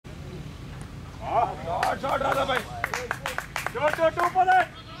Shot, Radha bhai. Two for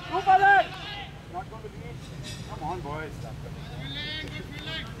that. Not going to reach. Come on, boys.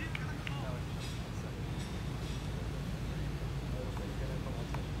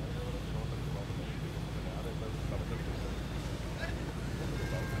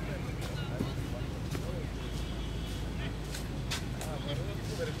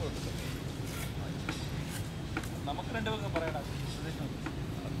 നമുക്ക് രണ്ടുപേർക്കും പറയണം.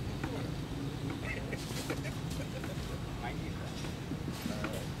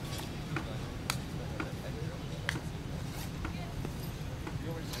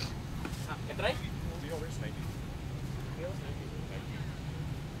 എത്രയായി?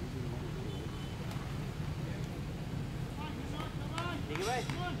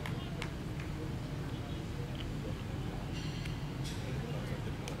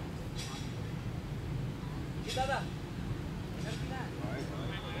 दादा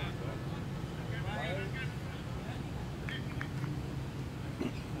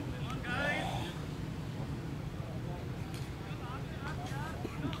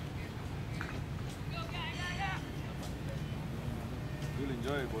You'll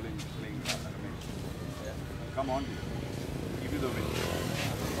enjoy bowling, playing. Come on, give you the win.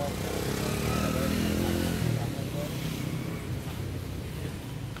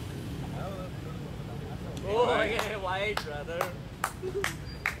 Oh, okay, wide, brother.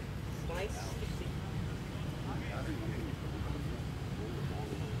 Nice.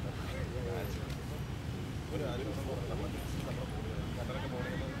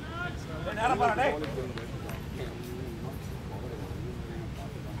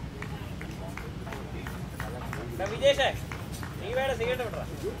 വിജേഷേ നീ വേണ്ട cigarette വിടറാ.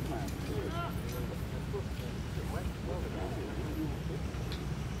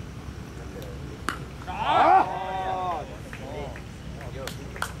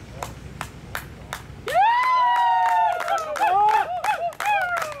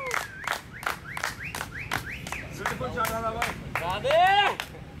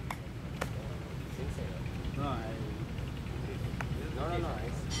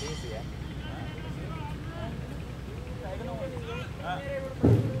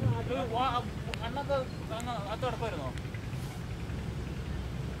 അന്നൊക്കെ അത് ഉറപ്പായിരുന്നോ?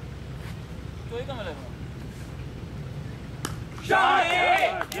 ചോദിക്കാൻ മേലായിരുന്നോ?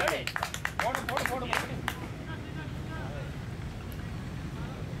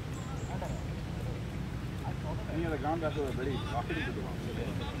 Any other ground that was very rocky to do.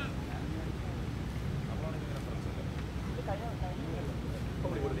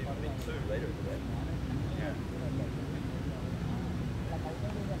 Probably would have even been two later today. Yeah.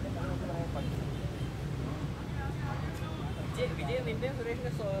 Vijay നിന്റെയും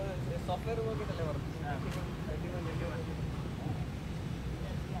സുരേഷിന്റെ software നോക്കിയിട്ടല്ലേ പറഞ്ഞു?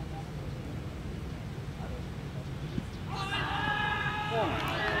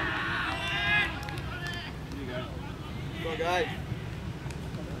 Go, guys.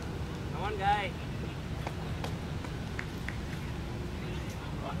 Come on, guy.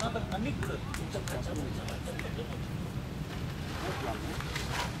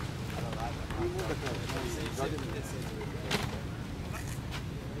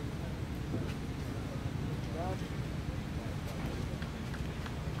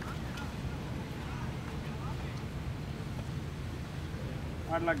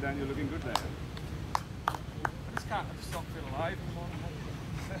 Hard luck, Dan. You're looking good there. I just don't feel alive anymore.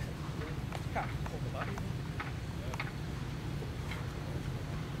 Just can't hold the body.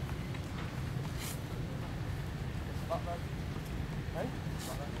 Hey?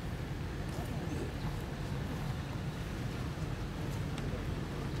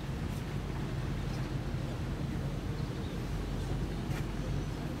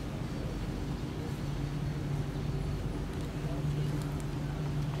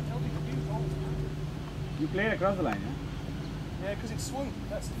 You played across the line, yeah? Yeah, because it swung.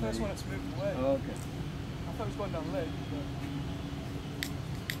 That's the first one that's moved away. Oh, okay. I thought it was going down leg. But...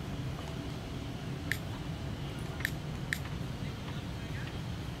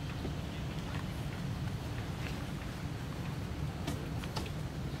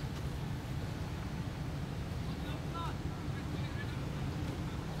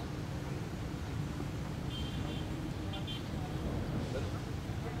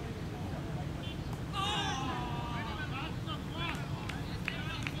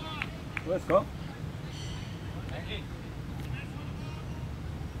 Let's go.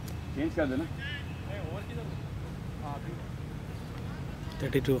 Change कर देना.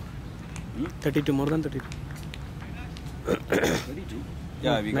 32. 32, more than 32. 32?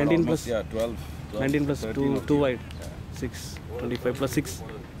 Yeah, we got 19 almost, plus, 12. 19 plus 2 wide. 6. 25 plus 6.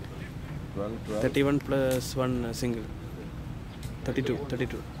 12. 31 plus 1 single. 32.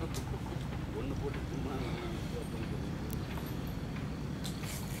 32.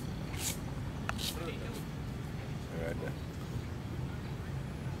 Right there.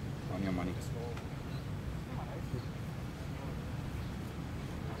 On your money.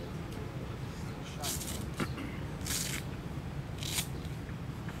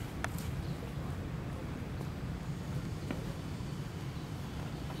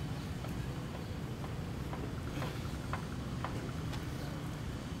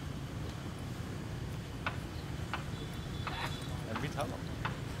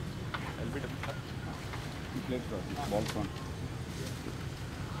 He played for us. Ball front.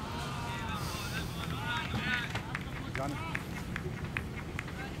 Johnny.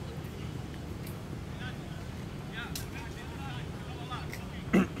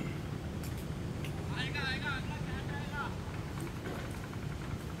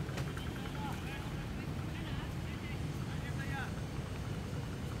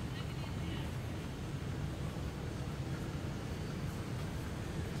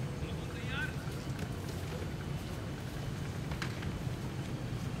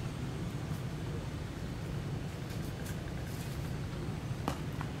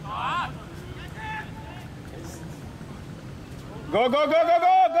 Go, go, go, go, go,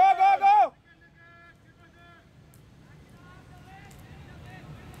 go, go, go!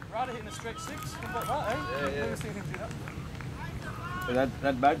 Rather hitting a straight 6. What about that, eh? Yeah. Never seen him do that.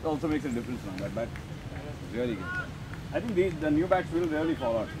 That bat also makes a difference now. That bat is really good. I think the new bats will really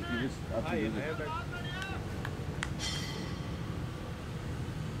fall out. If you just have to use it.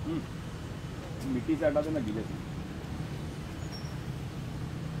 मिट्टी से हटा देना गीले से.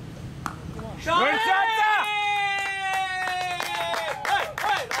 Good shot, sir!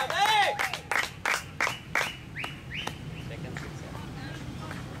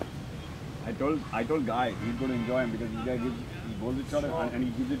 I told Guy he's going to enjoy him because he bowls it short and he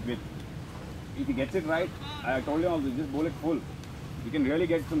gives it with. If he gets it right, I told him also just bowl it full. You can really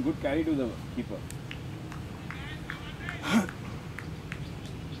get some good carry to the keeper.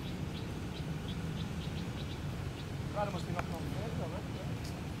 Rather must be knocking on the head, though, right?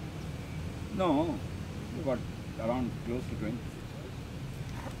 No, he got around close to 20.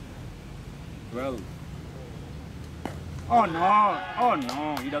 12. Oh no! Oh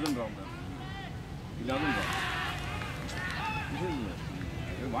no! He doesn't drop them. He doesn't drop.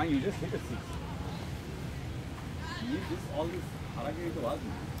 Why you just hit a 6? You just all this harakiri to ask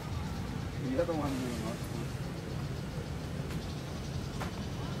me. You are the one who is not.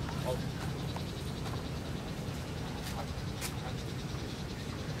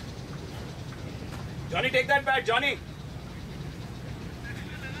 Johnny, take that bat, Johnny.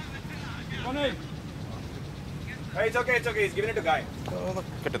 Johnny. Hey, it's okay, it's okay. He's giving it to Guy. Well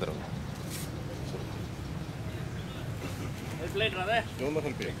played, brother. Well played, well played.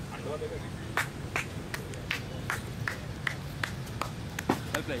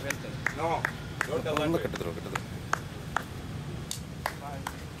 No, don't tell that.